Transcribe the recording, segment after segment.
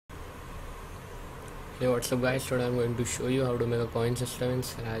Hey, what's up guys, today I'm going to show you how to make a coin system in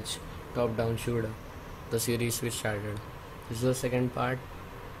Scratch top-down shooter, the series we started. This is the second part.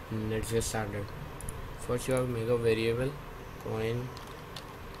 Let's get started. First you have to make a variable coin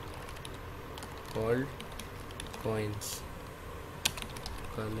called coins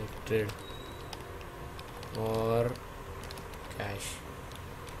collected or cash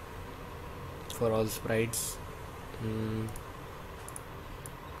for all sprites.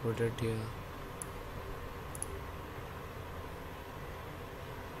 Put it here.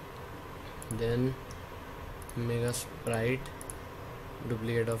 Then make a sprite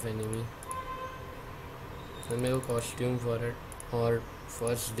duplicate of enemy. So make a costume for it, or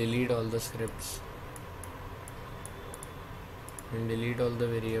first delete all the scripts and delete all the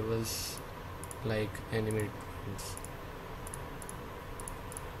variables like enemy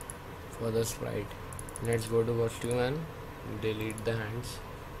for the sprite. Let's go to costume and delete the hands.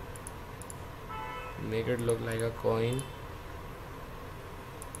 Make it look like a coin.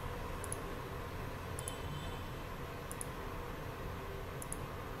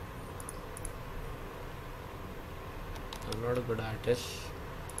 I'm not a good artist,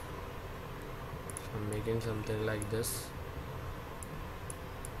 so I'm making something like this.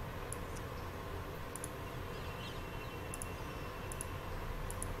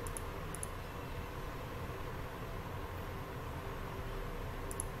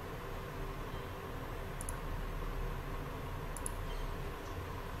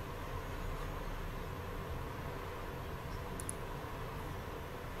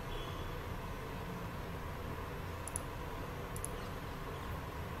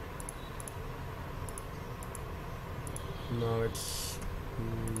 Now it's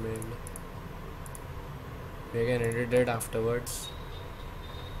made. We can edit it afterwards.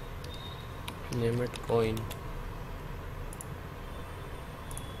 Name it coin.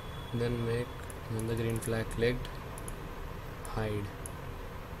 Then make, when the green flag clicked, hide.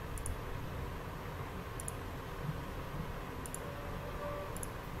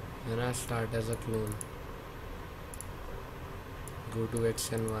 Then I start as a clone. Go to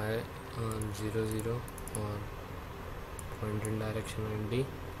X and Y on 0 0 or point in direction 90,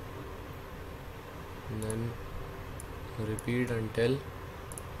 and then repeat until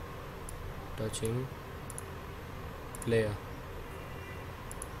touching player.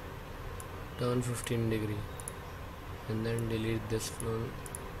 Turn 15 degree and then delete this clone.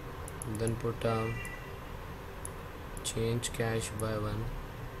 Then put change cache by 1.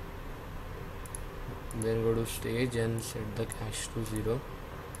 Then go to stage and set the cache to 0.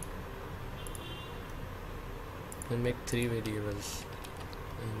 And make 3 variables: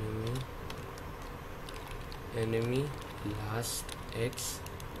 enemy last X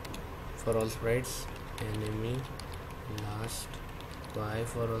for all sprites, enemy last Y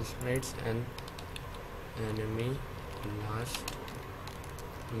for all sprites, and enemy last,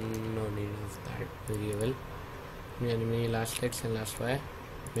 no need of that variable. Enemy last X and last Y,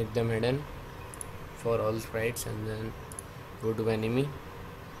 make them hidden for all sprites, and then go to enemy.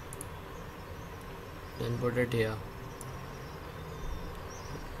 Then put it here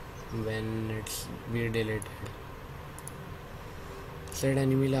when it's be deleted. Set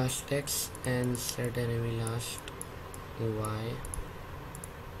enemy last X and set enemy last Y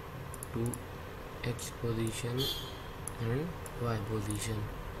to X position and Y position.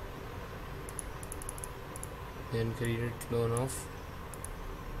 Then create clone of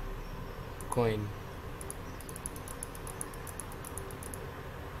coin.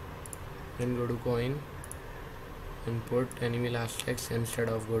 Then go to coin and put enemy last X instead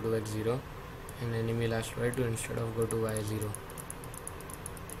of go to X0, and enemy last Y to instead of go to Y0.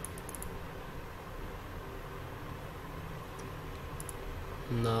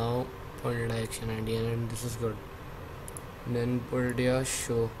 Now point in direction 90, and this is good. Then put it here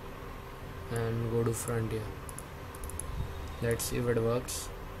show and go to front here. Let's see if it works.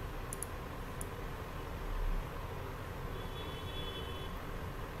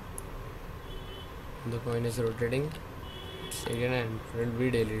 The coin is rotating. It's again and it will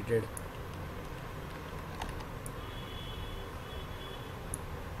be deleted.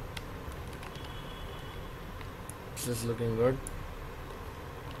 This is looking good.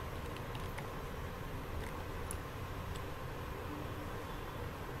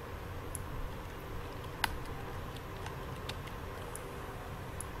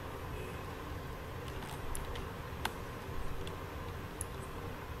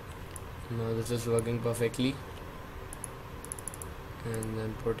 Now this is working perfectly. And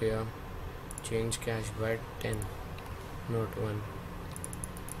then put here change cache by 10, not 1.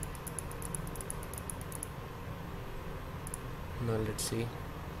 Now let's see.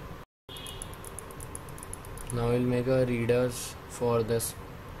 Now we'll make a readers for this.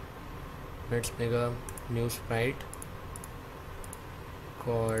 Let's make a new sprite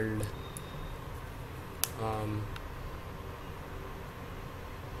called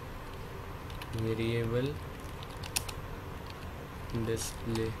variable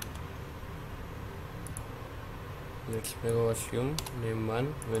display. Let's make a costume name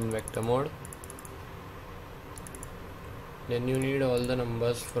 1 in vector mode. Then you need all the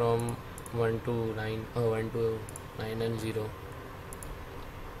numbers from 1 to 9 and 0.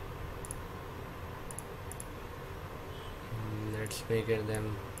 Let's make it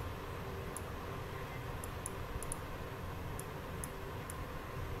them.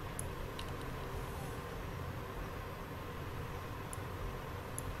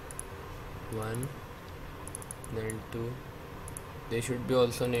 One, then 2. They should be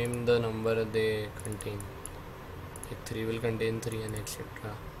also named the number they contain. Like 3 will contain 3 and etc.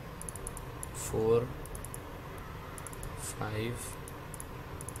 4, 5,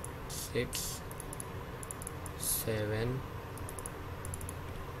 6, 7,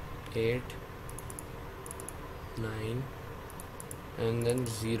 8, 9, and then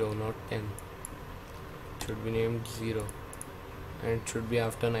 0, not 10. It should be named 0. And it should be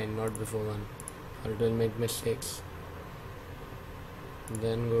after 9, not before 1, or it will make mistakes.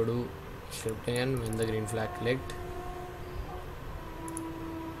 Then go to scripting and when the green flag clicked,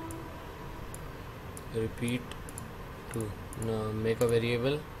 repeat to now make a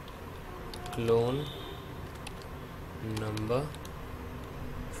variable clone number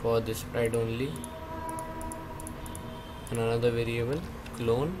for this sprite only, and another variable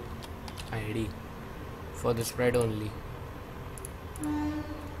clone id for this sprite only,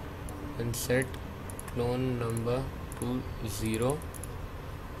 and set clone number to 0.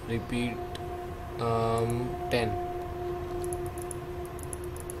 Repeat 10.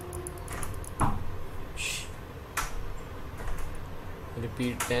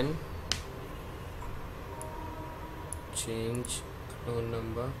 Repeat 10. Change clone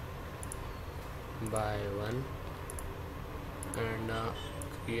number by 1 and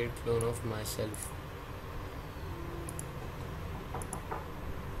create clone of myself.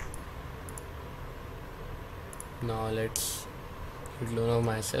 Now let's clone of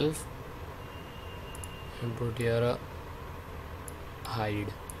myself and put here a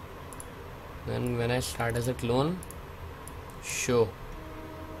hide. Then when I start as a clone, show,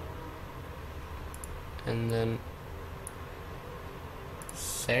 and then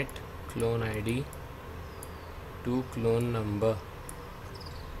set clone id to clone number,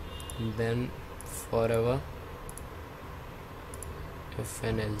 then forever if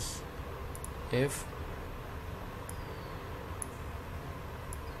and else. If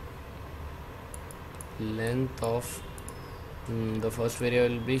length of the first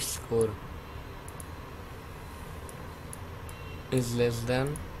variable will be score is less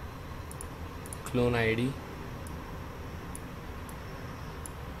than clone id,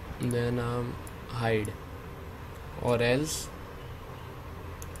 then hide, or else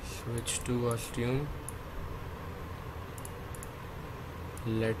switch to costume,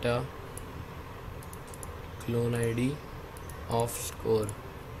 letter clone id of score.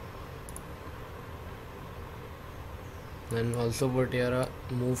 Then also put here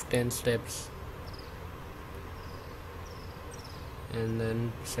a move 10 steps and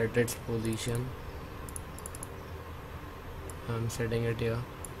then set its position. I'm setting it here.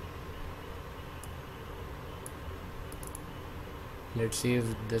 Let's see if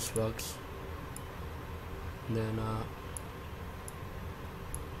this works. Then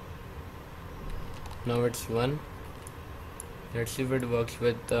now it's 1. Let's see if it works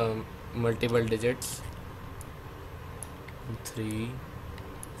with multiple digits. 3,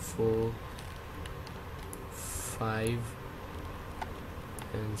 4, 5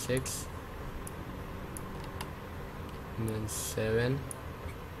 and 6, and then 7,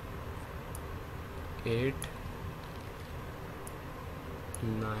 8,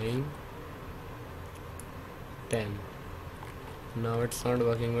 9, 10. Now it's not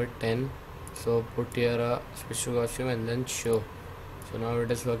working with 10, so put here a switch to costume and then show. So now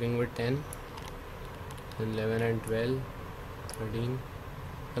it is working with 10, then 11 and 12, 13.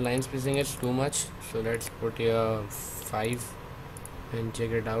 The line spacing is too much, so let's put here 5 and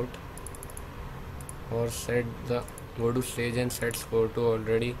check it out, or set the go to stage and set score to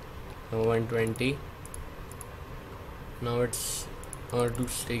already 120. Now it's too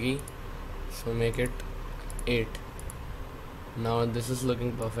sticky, so make it 8. Now this is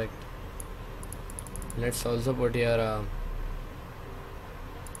looking perfect. Let's also put here a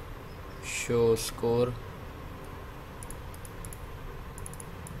show score,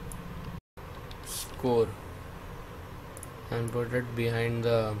 and put it behind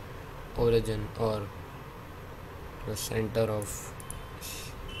the origin or the center of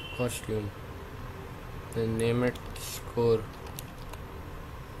costume. Then name it score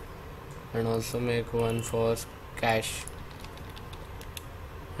and also make one for cash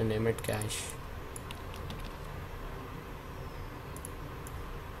and name it cash.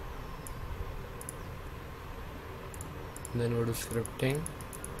 Then go to scripting.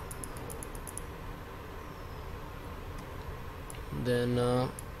 Then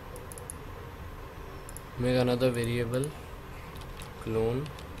make another variable clone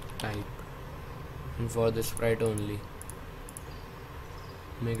type, and for the sprite only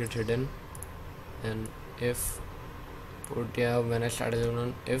make it hidden. And if put here when I started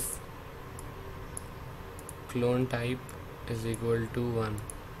on if clone type is equal to 1,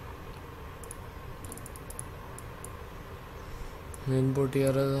 then put here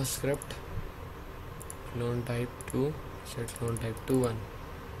a script clone type 2, set clone type to 1.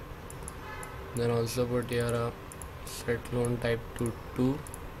 Then also put here a set clone type to 2,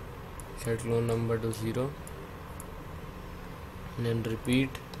 set clone number to 0, and then repeat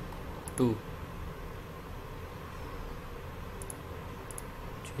 2.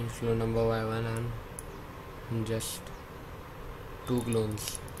 Change clone number by 1 and just 2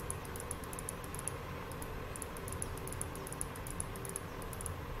 clones.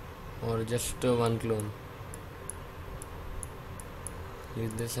 Or just 1 clone.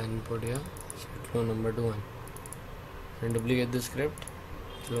 Leave this and put here set clone number to 1 and duplicate the script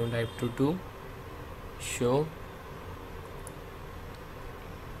clone type to 2, show,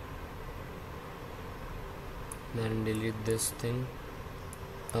 then delete this thing.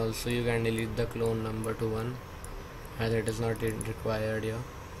 Also you can delete the clone number to 1 as it is not required here.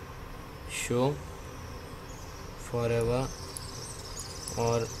 Show forever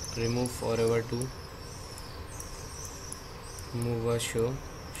or remove forever to move a show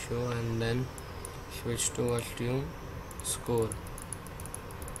and then switch to costume score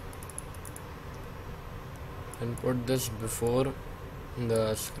and put this before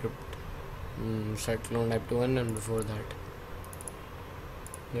the script set clone type to 1 and before that.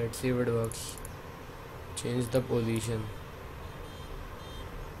 Let's see if it works. Change the position.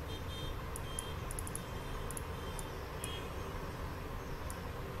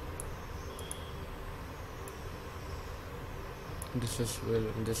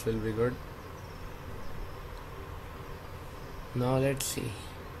 This will be good. Now let's see.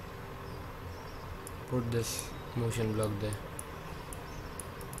 Put this motion block there.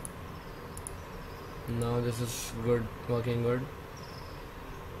 Now this is good, working good.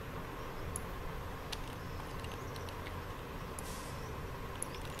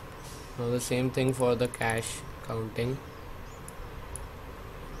 Now the same thing for the cache counting.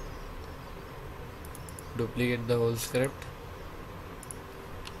 Duplicate the whole script.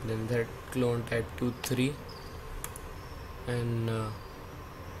 Then that clone type to 3 and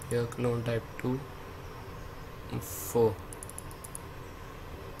here clone type to 4.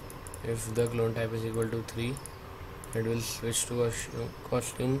 If the clone type is equal to 3, it will switch to a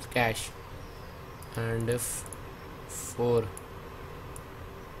costume cache, and if 4,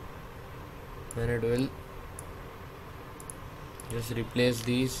 then it will just replace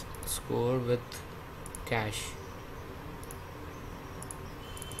these score with cache.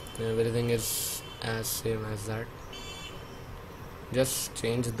 Everything is as same as that. Just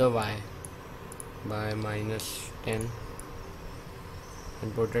change the y by -10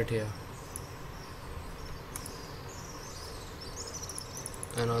 and put it here,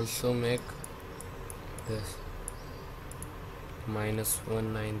 and also make this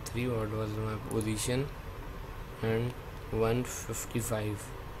 -193, what was my position, and 155.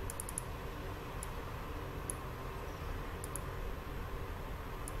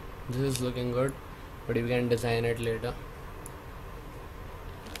 This is looking good, but you can design it later.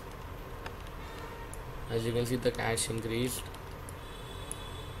 As you can see, the cache increased,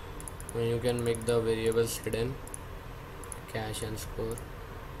 and you can make the variables hidden, cache and score,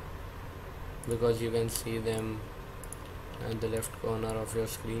 because you can see them at the left corner of your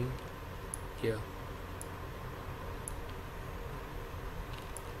screen here.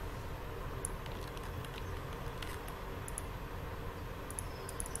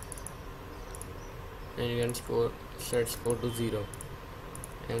 And you can set score to 0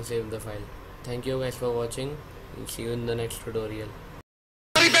 and save the file. Thank you guys for watching. We'll see you in the next tutorial.